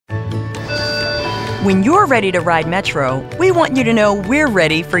When you're ready to ride Metro, we want you to know we're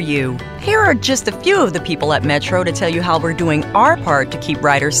ready for you. Here are just a few of the people at Metro to tell you how we're doing our part to keep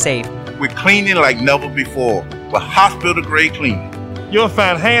riders safe. We're cleaning like never before with hospital-grade cleaning. You'll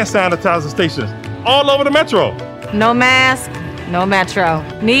find hand sanitizer stations all over the Metro. No mask, no Metro.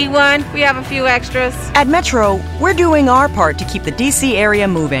 Need one? We have a few extras. At Metro, we're doing our part to keep the D.C. area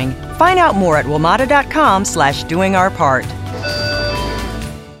moving. Find out more at WMATA.com/doingourpart.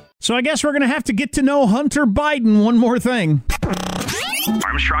 So I guess we're going to have to get to know Hunter Biden one more thing.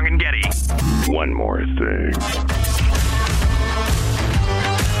 Armstrong and Getty. One more thing.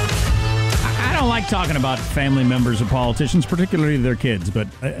 I don't like talking about family members of politicians, particularly their kids, but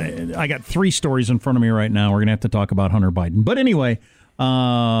I got 3 stories in front of me right now. We're going to have to talk about Hunter Biden. But anyway,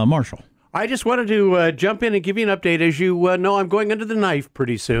 Marshall. I just wanted to jump in and give you an update. As you know, I'm going under the knife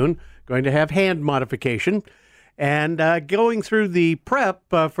pretty soon, going to have hand modification. And going through the prep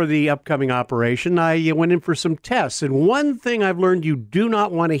for the upcoming operation, I went in for some tests. And one thing I've learned you do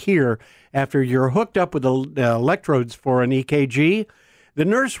not want to hear after you're hooked up with the electrodes for an EKG, the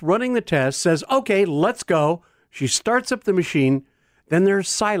nurse running the test says, okay, let's go. She starts up the machine. Then there's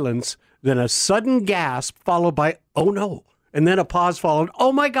silence. Then a sudden gasp followed by, oh, no. And then a pause followed,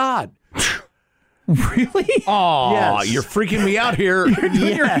 oh, my God. Really? Oh, Yes. You're freaking me out here. You're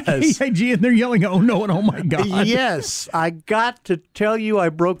doing your Yes. EKG and they're yelling, oh no, and oh my God. Yes, I got to tell you, I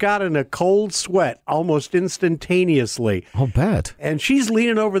broke out in a cold sweat almost instantaneously. I'll bet. And she's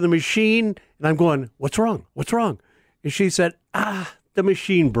leaning over the machine, and I'm going, what's wrong? What's wrong? And she said, the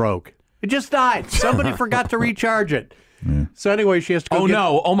machine broke. It just died. Somebody forgot to recharge it. Yeah. So anyway, she has to go Oh,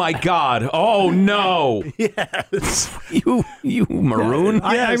 no. Oh, my God. Oh, no. Yes. You maroon.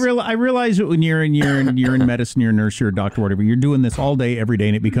 Yes. I realize that when you're in medicine, you're a nurse, you're a doctor, whatever, you're doing this all day, every day,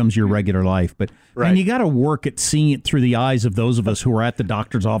 and it becomes your regular life. But and you got to work at seeing it through the eyes of those of us who are at the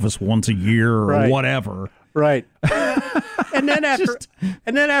doctor's office once a year or whatever. Right. And then after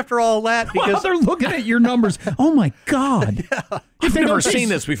all that, because wow, they're looking at your numbers. Oh my God! I've never seen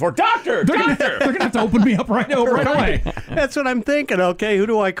this before. Doctor, they're gonna have to open me up right away. That's what I'm thinking. Okay, who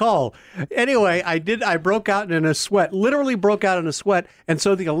do I call? Anyway, I broke out in a sweat. Literally broke out in a sweat, and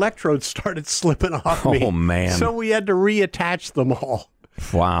so the electrodes started slipping off me. Oh man! So we had to reattach them all.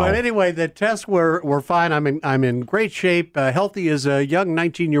 Wow. But anyway, the tests were fine. I'm in great shape, healthy as a young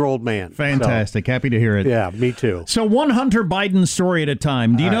 19-year-old man. Fantastic. Happy to hear it. Yeah, me too. So one Hunter Biden story at a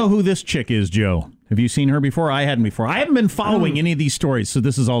time. Do you know who this chick is, Joe? Have you seen her before? I hadn't before. I haven't been following any of these stories, so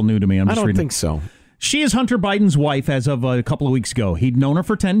this is all new to me. I don't think so. She is Hunter Biden's wife as of a couple of weeks ago. He'd known her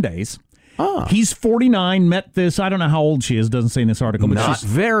for 10 days. He's 49, met this, I don't know how old she is, doesn't say in this article, but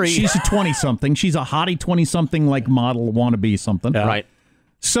she's a 20-something. She's a hottie 20-something, like model, wannabe something. Right.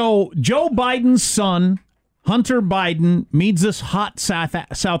 So Joe Biden's son, Hunter Biden, meets this hot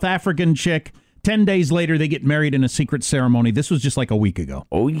South African chick. 10 days later, they get married in a secret ceremony. This was just like a week ago.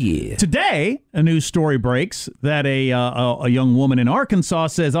 Oh, yeah. Today, a news story breaks that a young woman in Arkansas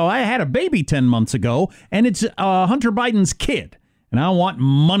says, I had a baby 10 months ago, and it's Hunter Biden's kid, and I want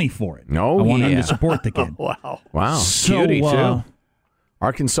money for it. Oh, I want him to support the kid. Wow. So, cutie, too.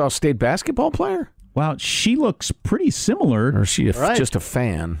 Arkansas State basketball player? Wow, she looks pretty similar. Or is she just a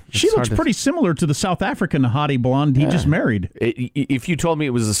fan? She looks pretty similar to the South African hottie blonde he just married. If you told me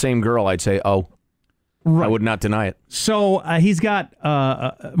it was the same girl, I'd say, right. I would not deny it. So he's got,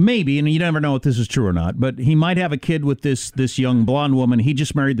 maybe, and you never know if this is true or not, but he might have a kid with this young blonde woman. He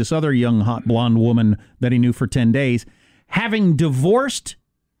just married this other young hot blonde woman that he knew for 10 days. Having divorced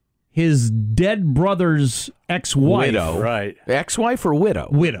his dead brother's ex-wife. Widow. Right. Ex-wife or widow?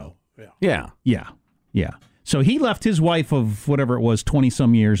 Widow. Yeah. So he left his wife of whatever it was,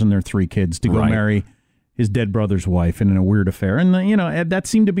 20-some years and their 3 kids to go marry his dead brother's wife in a weird affair. And, that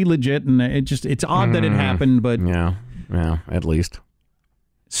seemed to be legit, and it's odd that it happened, but... Yeah, at least.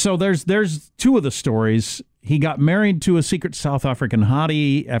 So there's 2 of the stories. He got married to a secret South African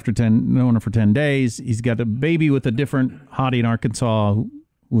hottie after knowing her for 10 days. He's got a baby with a different hottie in Arkansas who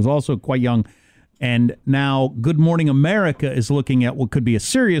was also quite young. And now Good Morning America is looking at what could be a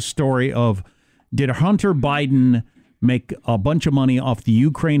serious story of, did Hunter Biden make a bunch of money off the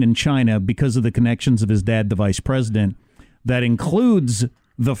Ukraine and China because of the connections of his dad, the vice president? That includes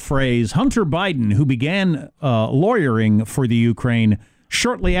the phrase Hunter Biden, who began lawyering for the Ukraine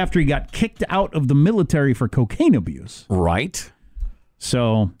shortly after he got kicked out of the military for cocaine abuse. Right.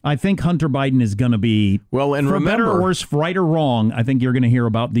 So I think Hunter Biden is going to be, for better or worse, right or wrong, I think you're going to hear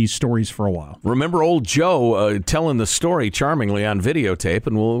about these stories for a while. Remember old Joe telling the story charmingly on videotape,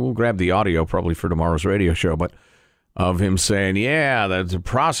 and we'll grab the audio probably for tomorrow's radio show, but of him saying, the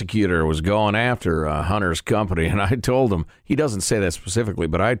prosecutor was going after Hunter's company, and I told him, he doesn't say that specifically,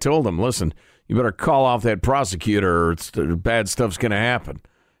 but I told him, listen, You better call off that prosecutor or bad stuff's going to happen.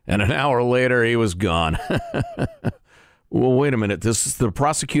 And an hour later, he was gone. Well, wait a minute. This is the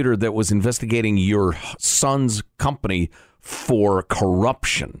prosecutor that was investigating your son's company for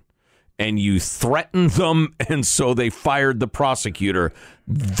corruption. And you threatened them, and so they fired the prosecutor.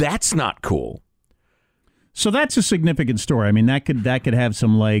 That's not cool. So that's a significant story. I mean, that could have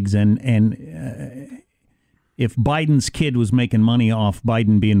some legs. And if Biden's kid was making money off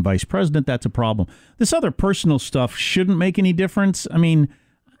Biden being vice president, that's a problem. This other personal stuff shouldn't make any difference. I mean,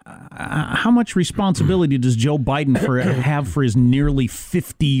 how much responsibility does Joe Biden have for his nearly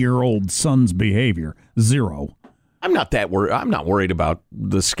 50-year-old son's behavior? Zero. I'm not that worried. I'm not worried about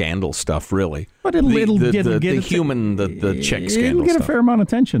the scandal stuff, really. But it'll get the check scandal. It'll get a fair amount of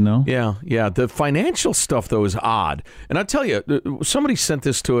attention, though. Yeah. The financial stuff, though, is odd. And I'll tell you, somebody sent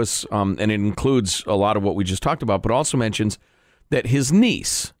this to us, and it includes a lot of what we just talked about, but also mentions that his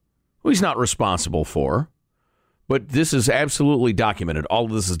niece, who he's not responsible for, but this is absolutely documented. All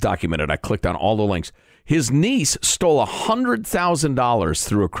of this is documented. I clicked on all the links. His niece stole $100,000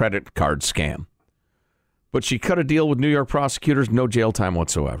 through a credit card scam. But she cut a deal with New York prosecutors, no jail time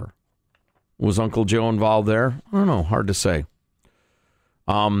whatsoever. Was Uncle Joe involved there? I don't know. Hard to say.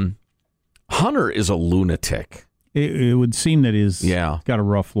 Hunter is a lunatic. It would seem that he's got a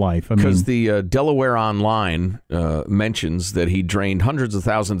rough life. Because the Delaware Online mentions that he drained hundreds of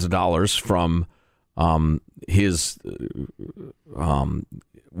thousands of dollars from his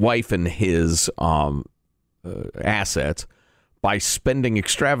wife and his assets by spending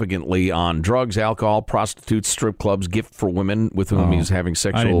extravagantly on drugs, alcohol, prostitutes, strip clubs, gift for women with whom he was having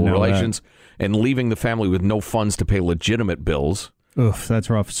sexual relations, and leaving the family with no funds to pay legitimate bills. Oof, that's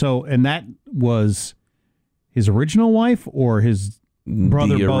rough. So, and that was his original wife or his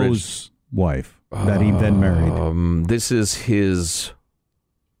brother Bo's wife that he then married? This is his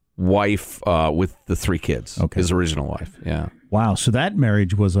wife with the 3 kids. Okay. His original wife. Yeah. Wow. So that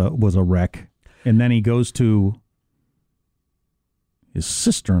marriage was a wreck, and then he goes to his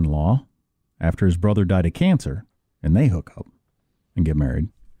sister-in-law after his brother died of cancer, and they hook up and get married.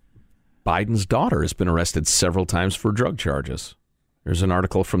 Biden's daughter has been arrested several times for drug charges. There's an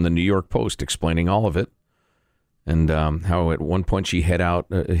article from the New York Post explaining all of it, and how at one point she hid out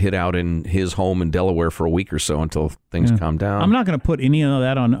in his home in Delaware for a week or so until things calmed down. I'm not going to put any of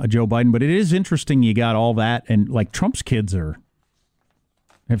that on Joe Biden, but it is interesting you got all that, and like Trump's kids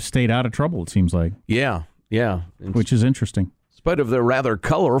have stayed out of trouble, it seems like. Yeah. Which is interesting. Spite of their rather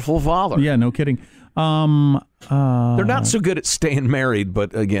colorful father. Yeah, no kidding. They're not so good at staying married,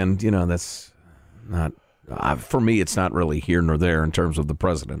 but again, that's not for me. It's not really here nor there in terms of the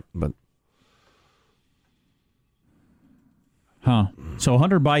president. But so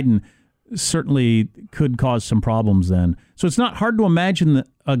Hunter Biden certainly could cause some problems then. So it's not hard to imagine that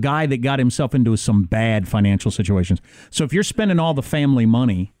a guy that got himself into some bad financial situations. So if you're spending all the family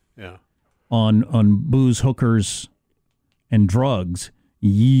money on booze, hookers, and drugs,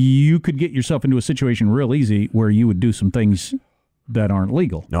 you could get yourself into a situation real easy where you would do some things that aren't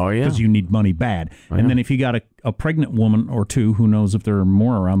legal. Oh, yeah. Because you need money bad. And then if you got a pregnant woman or two, who knows if there are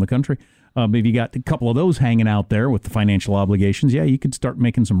more around the country, if you got a couple of those hanging out there with the financial obligations, you could start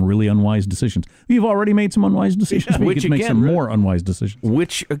making some really unwise decisions. You've already made some unwise decisions, but you could make some more unwise decisions.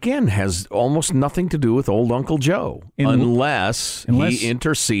 Which, again, has almost nothing to do with old Uncle Joe, unless he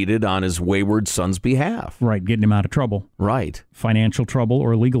interceded on his wayward son's behalf. Right, getting him out of trouble. Right. Financial trouble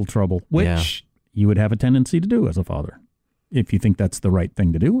or legal trouble, which you would have a tendency to do as a father. If you think that's the right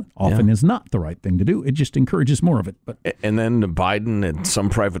thing to do. Often is not the right thing to do. It just encourages more of it. But and then Biden at some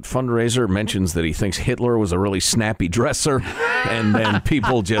private fundraiser mentions that he thinks Hitler was a really snappy dresser. And then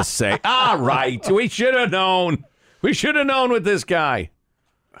people just say, all right, we should have known. We should have known with this guy.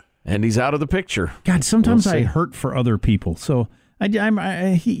 And he's out of the picture. God, sometimes I hurt for other people. So,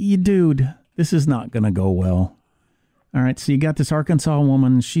 dude, this is not going to go well. All right, so you got this Arkansas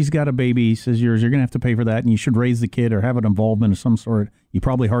woman. She's got a baby, says yours. You're going to have to pay for that, and you should raise the kid or have an involvement of some sort. You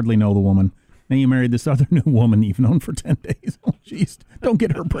probably hardly know the woman. Then you married this other new woman you've known for 10 days. Oh, jeez. Don't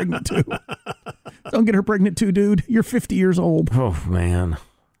get her pregnant, too. Don't get her pregnant, too, dude. You're 50 years old. Oh, man.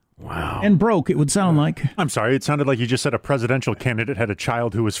 Wow. And broke, it would sound like. I'm sorry, it sounded like you just said a presidential candidate had a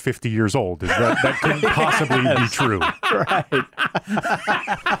child who was 50 years old. That couldn't possibly be true. Right.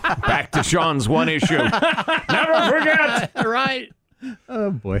 Back to Sean's one issue. Never forget. Right. Oh,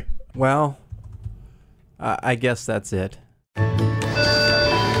 boy. Well, I guess that's it.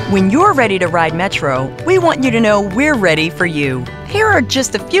 When you're ready to ride Metro, we want you to know we're ready for you. Here are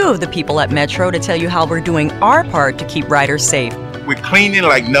just a few of the people at Metro to tell you how we're doing our part to keep riders safe. We're cleaning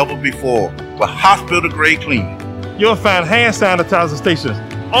like never before with hospital-grade cleaning. You'll find hand sanitizer stations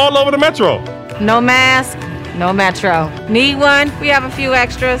all over the metro. No mask, no Metro. Need one? We have a few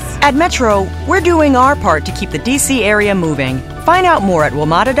extras. At Metro, we're doing our part to keep the D.C. area moving. Find out more at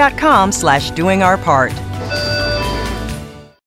WMATA.com/doingourpart.